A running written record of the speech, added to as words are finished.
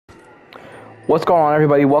What's going on,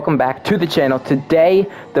 everybody? Welcome back to the channel. Today,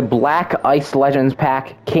 the Black Ice Legends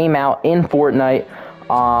pack came out in Fortnite.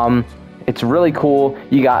 It's really cool.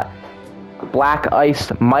 You got Black Ice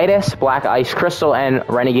Midas, Black Ice Crystal, and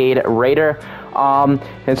Renegade Raider.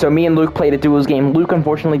 And so me and Luke played a duos game. Luke,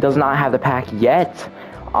 unfortunately, does not have the pack yet.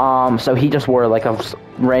 So he just wore like a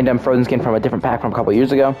random Frozen skin from a different pack from a couple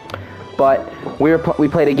years ago. But we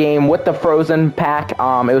played a game with the Frozen pack.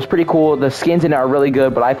 It was pretty cool. The skins in it are really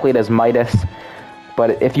good, but I played as Midas.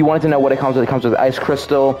 But if you wanted to know what it comes with Ice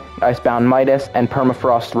Crystal, Icebound Midas, and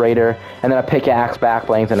Permafrost Raider, and then a pickaxe,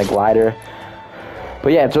 backblings, and a glider.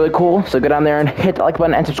 But yeah, it's really cool. So go down there and hit the like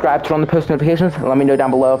button and subscribe, turn on the post notifications, and let me know down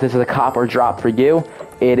below if this is a cop or drop for you.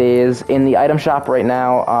 It is in the item shop right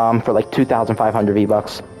now for like 2,500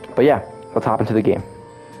 V-Bucks. But yeah, let's hop into the game.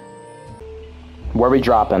 Where are we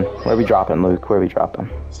dropping? Where are we dropping, Luke? Where are we dropping?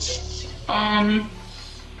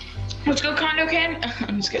 Let's go Condo Can.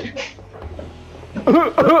 I'm just kidding.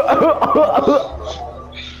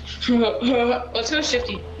 Let's go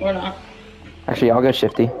Shifty, or not. Actually, I'll go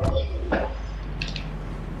Shifty.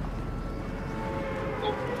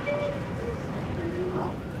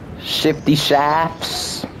 Shifty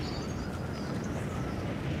shafts.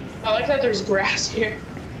 I like that there's grass here.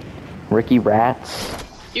 Ricky Rats.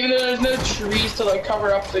 Even though there's no trees to like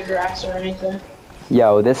cover up the grass or anything.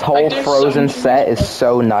 Yo, this whole like, Frozen set is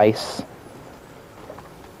so nice.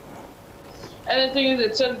 And the thing is,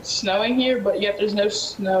 it said it's snowing here, but yet there's no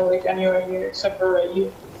snow like anywhere here except for right here.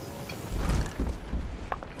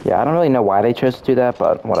 Yeah, I don't really know why they chose to do that,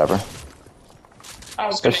 but whatever.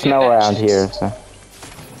 There's snow around here, so.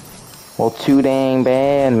 Well, too dang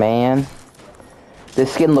bad, man.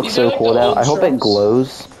 This skin looks so cool though. I hope it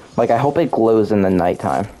glows. Like, I hope it glows in the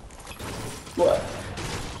nighttime. What?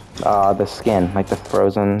 The skin, like the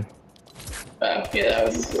Frozen. Oh, yeah, that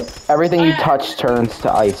would be cool. Everything you touch turns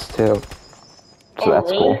to ice too. So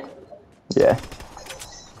that's really? cool. Yeah.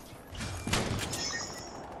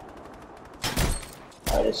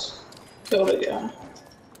 I just killed it down.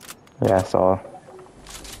 Yeah, I saw.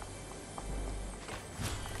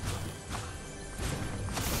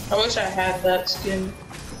 I wish I had that skin.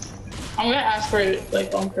 I'm gonna ask for it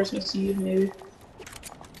like on Christmas Eve, maybe.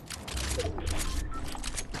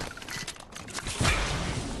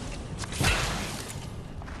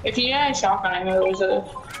 If you need a shotgun, I know there's a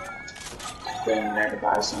good in there to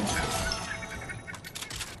buy some.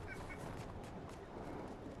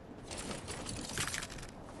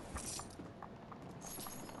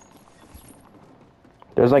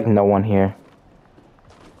 There's like no one here.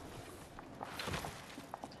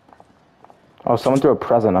 Oh, someone threw a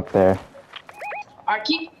present up there.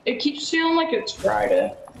 It keeps feeling like it's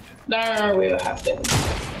Friday. No, we have half day.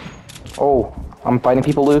 Oh, I'm fighting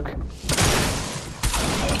people, Luke.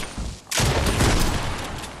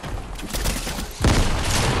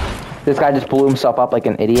 This guy just blew himself up like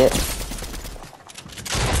an idiot.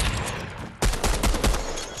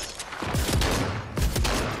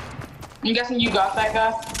 I'm guessing you got that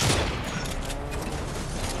guy?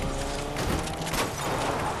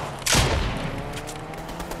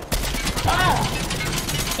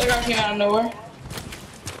 That guy came out of nowhere.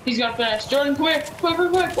 He's gonna finish. Jordan, come here. Quick, quick,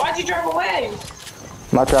 quick. Why'd you drive away?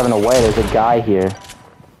 I'm not driving away. There's a guy here.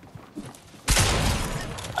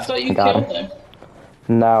 I thought you killed him.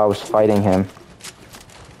 No, I was fighting him.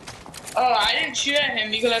 Oh, I didn't shoot at him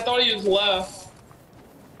because I thought he was low.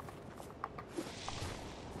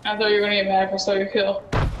 I thought you were gonna get mad if I saw your kill.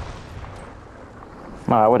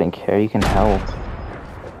 No, I wouldn't care. You can help.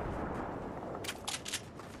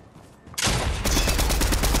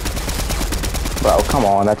 Bro, come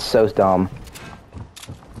on. That's so dumb.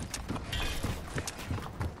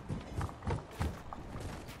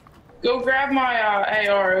 Go grab my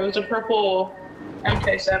AR. It was a purple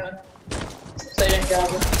MK7. So you didn't grab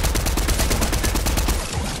it.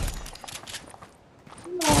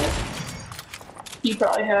 No. He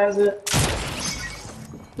probably has it.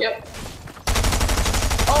 Yep.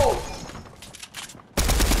 Oh!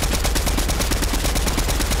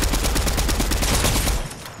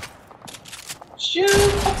 Shoot!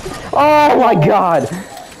 Oh my god!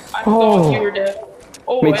 I thought you were dead.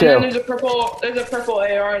 Oh, Me too. And then there's a purple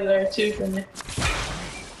AR there too for me.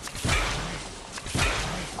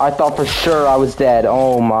 I thought for sure I was dead.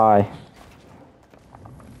 Oh my.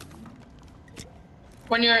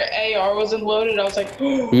 When your AR wasn't loaded, I was like,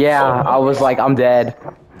 yeah, I was like, I'm dead.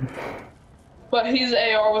 But his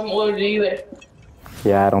AR wasn't loaded either.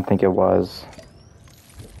 Yeah, I don't think it was.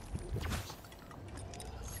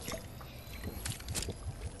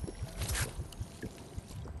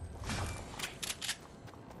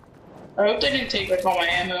 I hope they didn't take like all my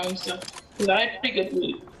ammo and stuff. Cause I had pretty good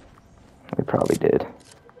loot. We probably did.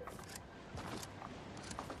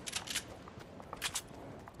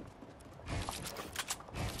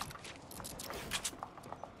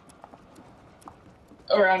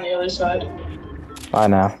 Around the other side. I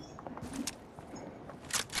know.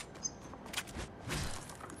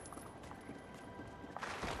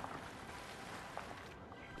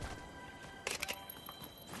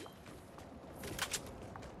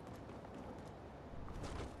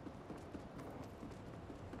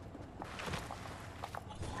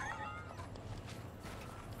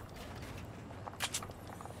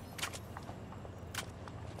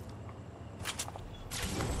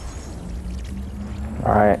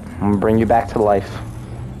 Alright, I'm gonna bring you back to life.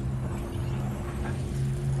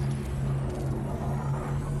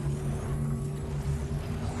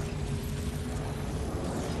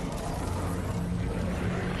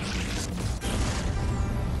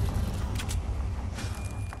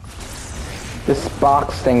 This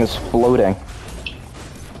box thing is floating.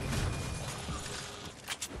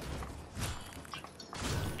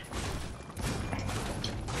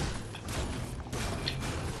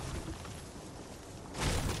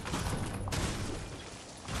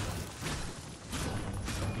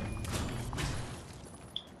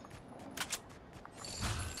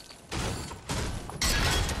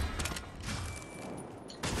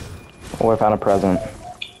 Oh, I found a present.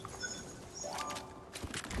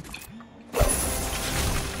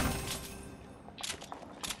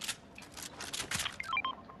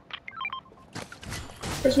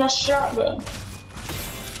 Where's my shotgun?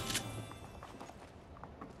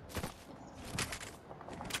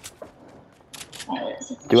 Do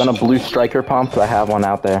you want a blue striker pump? I have one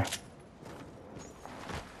out there.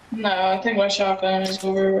 No, I think my shotgun is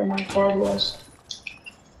over where my card was.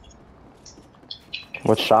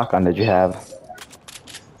 What shotgun did you have?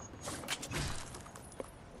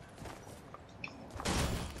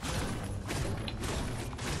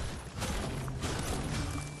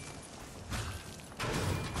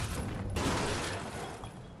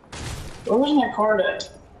 Where was my card at?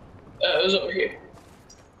 It was over here.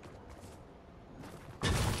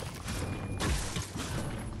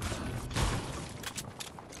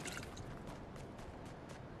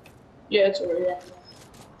 Yeah, it's over here.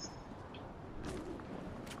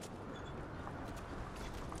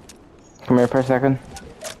 Come here for a second.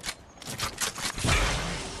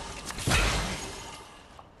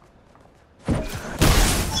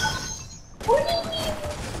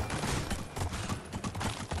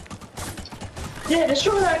 Yeah,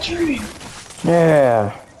 destroy that tree.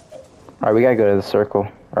 Yeah. Alright, we gotta go to the circle.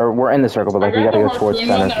 Or we're in the circle, but like we gotta go towards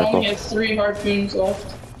center I only circle. had 3 harpoons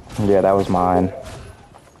left. Yeah, that was mine.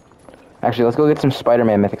 Actually, let's go get some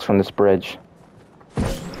Spider-Man mythics from this bridge.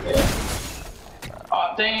 Yeah.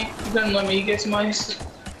 Aw, dang, you couldn't let me get some ice.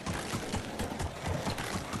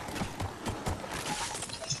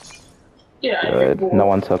 Yeah, Good. cool. No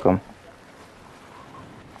one took them.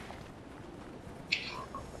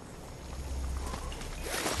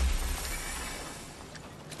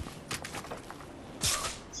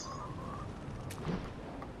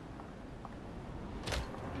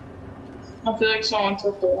 I feel like someone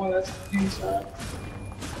took the one that's inside.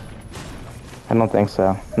 I don't think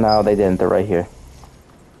so. No, they didn't. They're right here.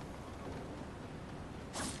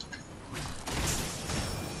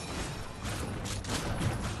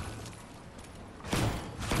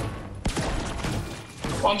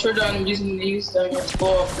 Once we're done using these, then let's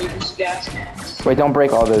blow up these gas cans. Wait, don't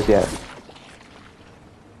break all those yet.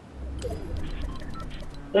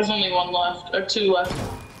 There's only 1 left, or 2 left.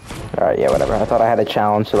 Alright, yeah, whatever. I thought I had a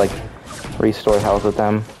challenge to, like, restore health with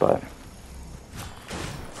them, but...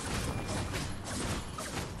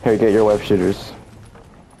 Here, get your web shooters.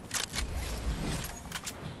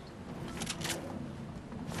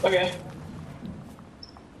 Okay.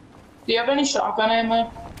 Do you have any shotgun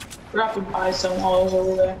ammo? We're gonna have to buy some while I was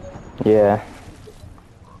over there. Yeah.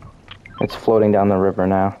 It's floating down the river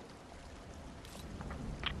now.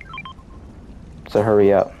 So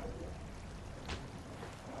hurry up.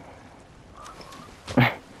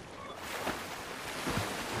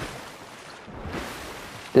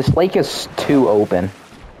 This lake is too open.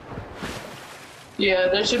 Yeah,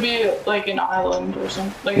 there should be like an island or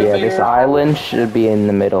something. Like Yeah, this island should be in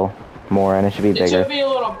the middle more, and it should be bigger. It should be a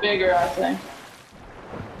little bigger, I think.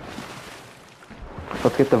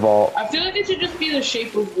 Let's get the vault. I feel like it should just be the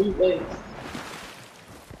shape of Root Lake.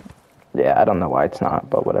 Yeah, I don't know why it's not,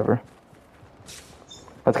 but whatever.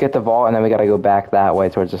 Let's get the vault, and then we gotta go back that way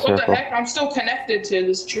towards the circle. What the heck? I'm still connected to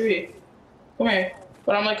this tree. Come here.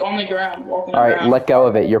 But I'm like on the ground, walking Alright, around. let go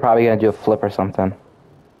of it. You're probably gonna do a flip or something.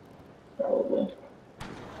 Probably.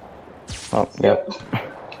 Oh, yep.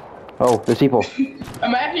 Oh, there's people.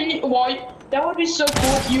 Imagine while that would be so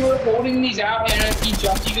cool if you were holding these out and if you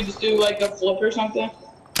jumped, you could just do like a flip or something.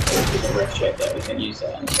 The rift right there, we can use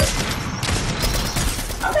that in a second.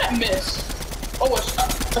 How'd that miss? Oh,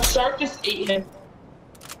 a shark just ate him.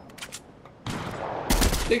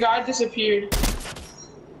 The guy disappeared.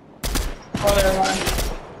 Oh, never mind.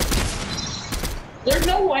 There's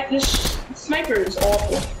no way. This sniper is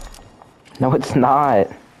awful. No, it's not.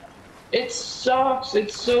 It sucks.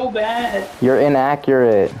 It's so bad. You're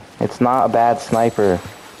inaccurate. It's not a bad sniper.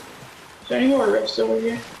 Is there any more rifts over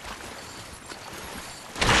here?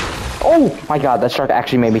 Oh my god, that shark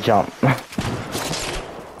actually made me jump.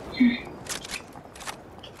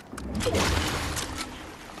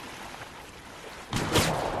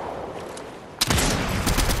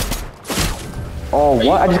 Oh,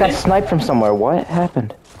 what? I just got sniped from somewhere. What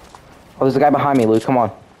happened? Oh, there's a guy behind me, Luke. Come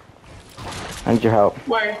on. I need your help.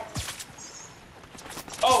 Where?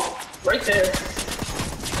 Oh, right there.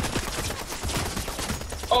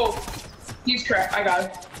 Oh, he's cracked. I got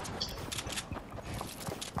him.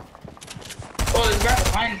 Oh, there's a guy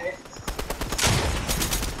behind me.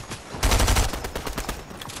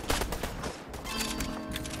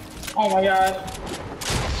 Oh my god.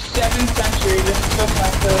 7th century just took my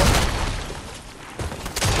kill.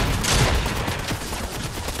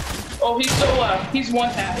 Oh, he's so low. He's one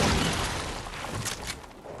tap.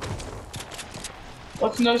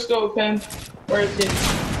 Let's no scope him. Where is he?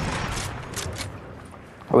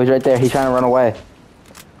 Oh, he's right there. He's trying to run away.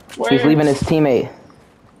 Where? He's leaving his teammate.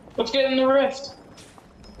 Let's get in the rift.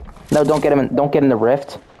 No, don't get him. Don't get in the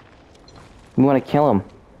rift. We want to kill him.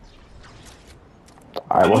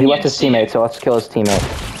 All right. Well, he left his teammate, so let's kill his teammate.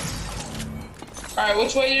 All right.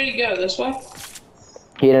 Which way did he go? This way?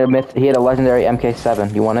 He had a legendary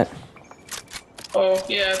MK7. You want it? Oh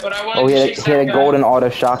yeah, but I want to chase that he had a guy. golden auto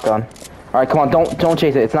shotgun. All right, come on. Don't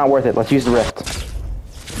chase it. It's not worth it. Let's use the rift.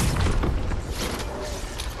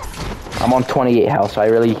 I'm on 28 health, so I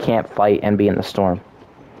really can't fight and be in the storm.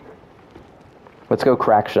 Let's go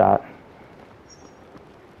crack shot.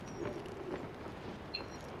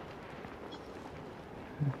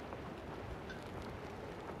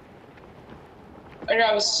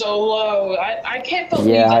 I was so low. I can't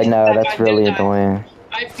believe Yeah, I know. that That's guy really did that. annoying.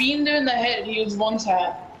 I beamed him in the head. He was one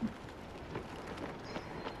tap.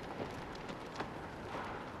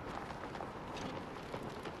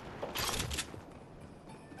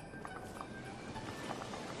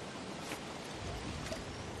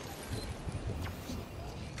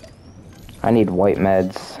 I need white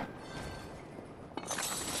meds.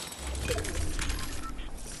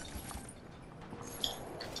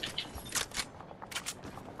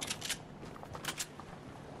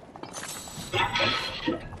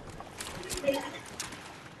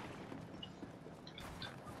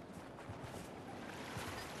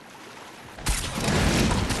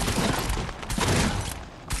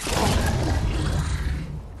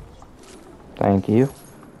 Thank you.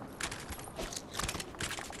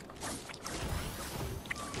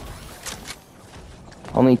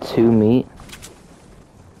 Only 2 meat?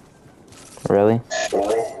 Really?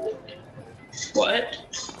 What?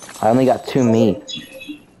 I only got 2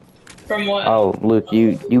 meat. From what? Oh, Luke,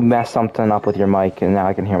 you messed something up with your mic, and now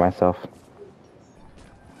I can hear myself.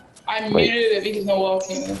 I Wait. muted it because no wall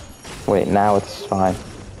came in. Wait, now it's fine.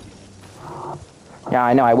 Yeah,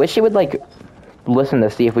 I know. I wish she would, like, listen to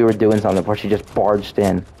see if we were doing something before she just barged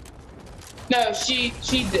in. No, she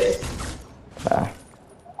did.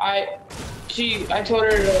 I told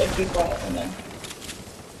her to like be quiet and then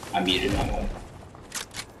I muted my mic.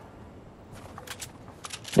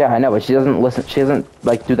 Yeah, I know, but she doesn't listen. She doesn't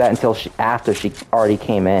like do that until after she already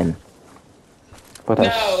came in. But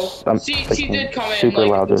No, she did come in super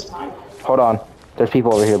like loud. this time. Hold on, there's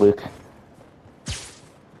people over here, Luke.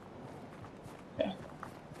 Yeah.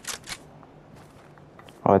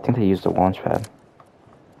 Oh, I think they used the launch pad.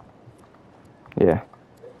 Yeah.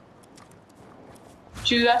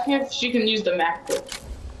 She was asking if she can use the MacBook.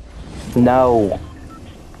 No.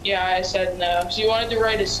 Yeah, I said no. She wanted to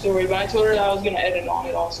write a story, but I told her that I was gonna edit on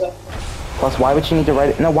it also. Plus, why would she need to write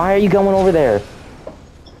it? No, why are you going over there?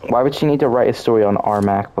 Why would she need to write a story on our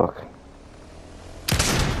MacBook?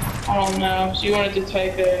 I don't know. She wanted to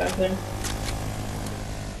type it, I think.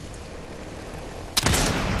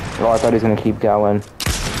 Oh, I thought he was gonna keep going.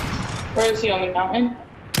 Where is he, on the mountain?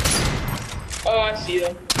 Oh, I see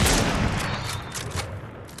them.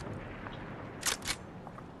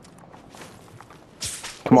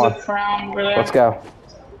 Come on. There's a crown over there. Let's go.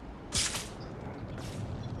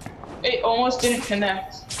 It almost didn't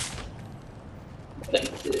connect. I think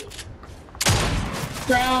it did.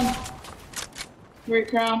 Crown. Great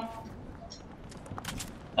crown.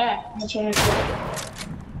 Ah, I'm trying to kill.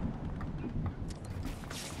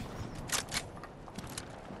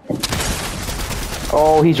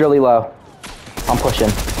 Oh, he's really low. I'm pushing.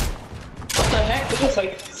 What the heck? It just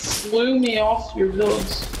like flew me off your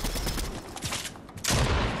builds.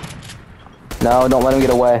 No, don't let him get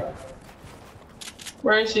away.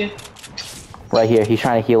 Where is he? Right here. He's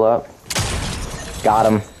trying to heal up.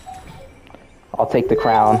 Got him. I'll take the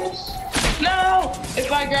crown. No!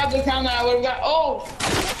 If I grabbed the crown, then I would have got. Oh!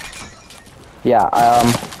 Yeah,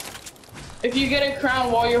 If you get a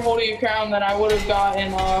crown while you're holding a crown, then I would have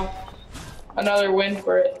gotten another win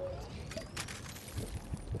for it.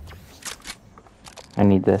 I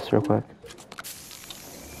need this real quick.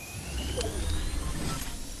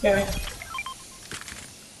 Okay.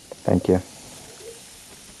 Thank you.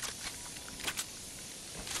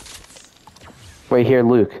 Wait here,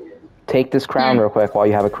 Luke. Take this crown real quick while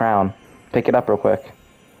you have a crown. Pick it up real quick.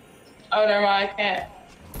 Oh, never mind, I can't.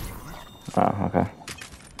 Oh, okay.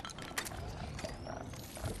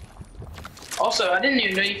 Also, I didn't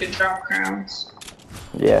even know you could drop crowns.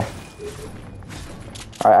 Yeah.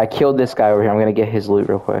 Alright, I killed this guy over here. I'm gonna get his loot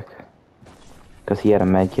real quick. Because he had a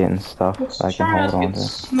med kit and stuff that I can hold on to.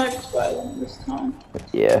 Sniped by them this time.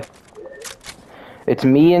 Yeah. It's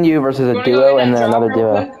me and you versus a duo and then another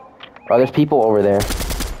duo. Oh, there's people over there.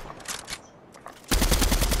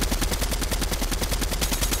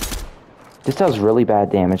 This does really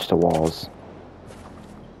bad damage to walls.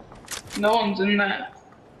 No one's in that.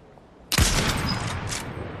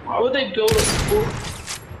 Why would they build a fort?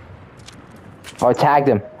 Oh, I tagged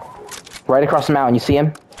him. Right across the mountain. You see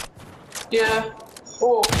him? Yeah.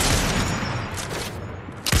 Oh.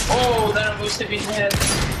 Oh, that almost hit me in the head.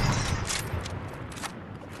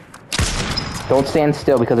 Don't stand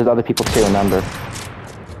still because there's other people too, remember.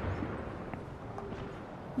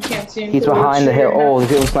 You can't see him. He's behind the hill. Oh,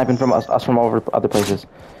 he's sniping from us from over other places.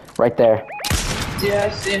 Right there. Yeah,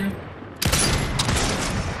 I see him.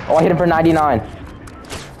 Oh, I hit him for 99.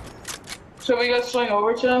 So we go swing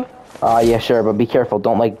over to him? Yeah, sure, but be careful.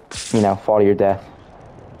 Don't, like, you know, fall to your death.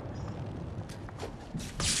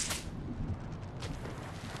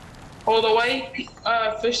 Oh, the way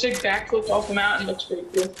fish stick backflipped off the mountain looks pretty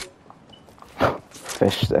cool.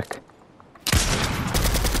 Fish stick.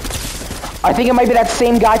 I think it might be that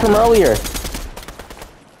same guy from earlier.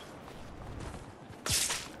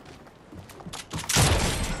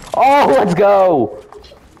 Oh, let's go!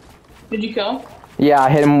 Did you kill him? Yeah, I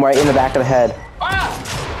hit him right in the back of the head. Ah!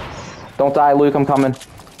 Don't die, Luke, I'm coming.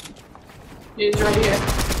 He's right here.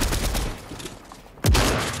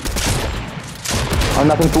 Oh,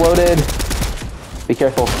 nothing's loaded. Be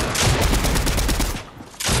careful.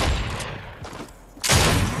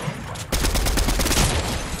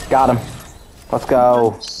 Got him. Let's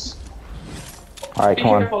go. Alright, come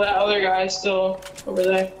on. Be careful, that other guy is still over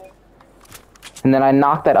there. And then I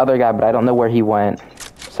knocked that other guy, but I don't know where he went.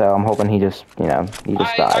 So I'm hoping he just, you know, he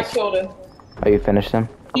just dies. I killed him. Oh, you finished him?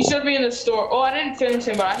 He should be in the store. Oh, I didn't finish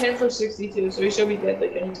him, but I hit him for 62, so he should be dead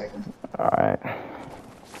like any second. Alright.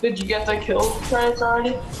 Did you get the kill credits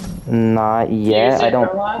already? Not yet. I don't.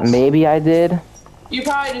 Realize? Maybe I did. You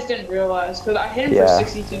probably just didn't realize, because I hit him for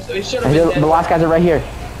 62, so he should have been dead. The last guys are right here.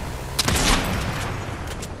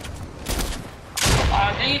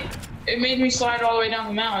 Dang it. It made me slide all the way down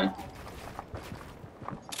the mountain.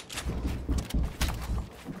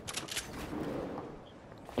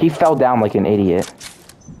 He fell down like an idiot.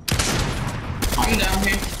 I'm down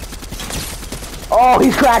here. Oh,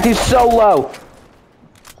 he's cracked. He's so low.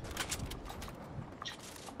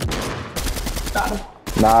 Got him.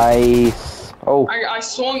 Nice. Oh. I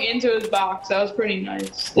swung into his box. That was pretty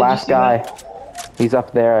nice. Last guy. That? He's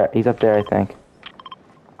up there. He's up there, I think.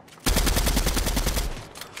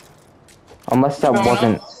 Unless that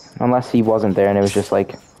wasn't. Unless he wasn't there and it was just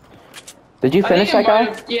like. Did you finish that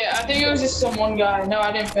guy? Yeah, I think it was just some one guy. No,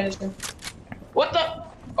 I didn't finish him. What the?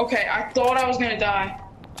 Okay, I thought I was gonna die.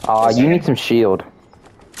 You need some shield.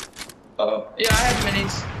 Oh, yeah, I have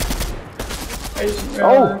minis. I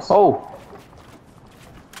just Oh.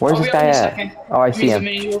 Where's this guy at? Oh, I see him.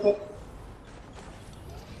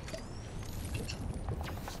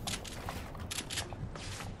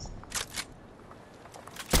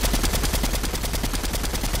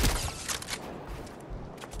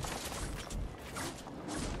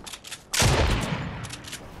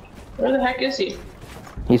 Where the heck is he?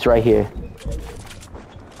 He's right here.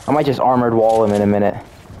 I might just armored wall him in a minute.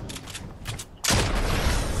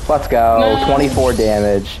 Let's go. No. 24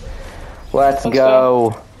 damage. Let's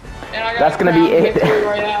go. That's gonna be it.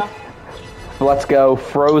 Right. Let's go.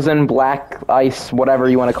 Frozen black ice, whatever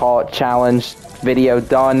you want to call it, challenge video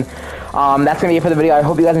done. That's gonna be it for the video. I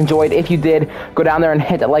hope you guys enjoyed. If you did, go down there and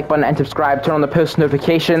hit that like button and subscribe. Turn on the post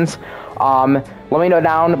notifications. Let me know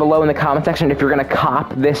down below in the comment section if you're gonna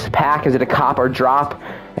cop this pack. Is it a cop or drop?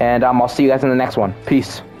 And I'll see you guys in the next one.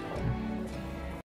 Peace.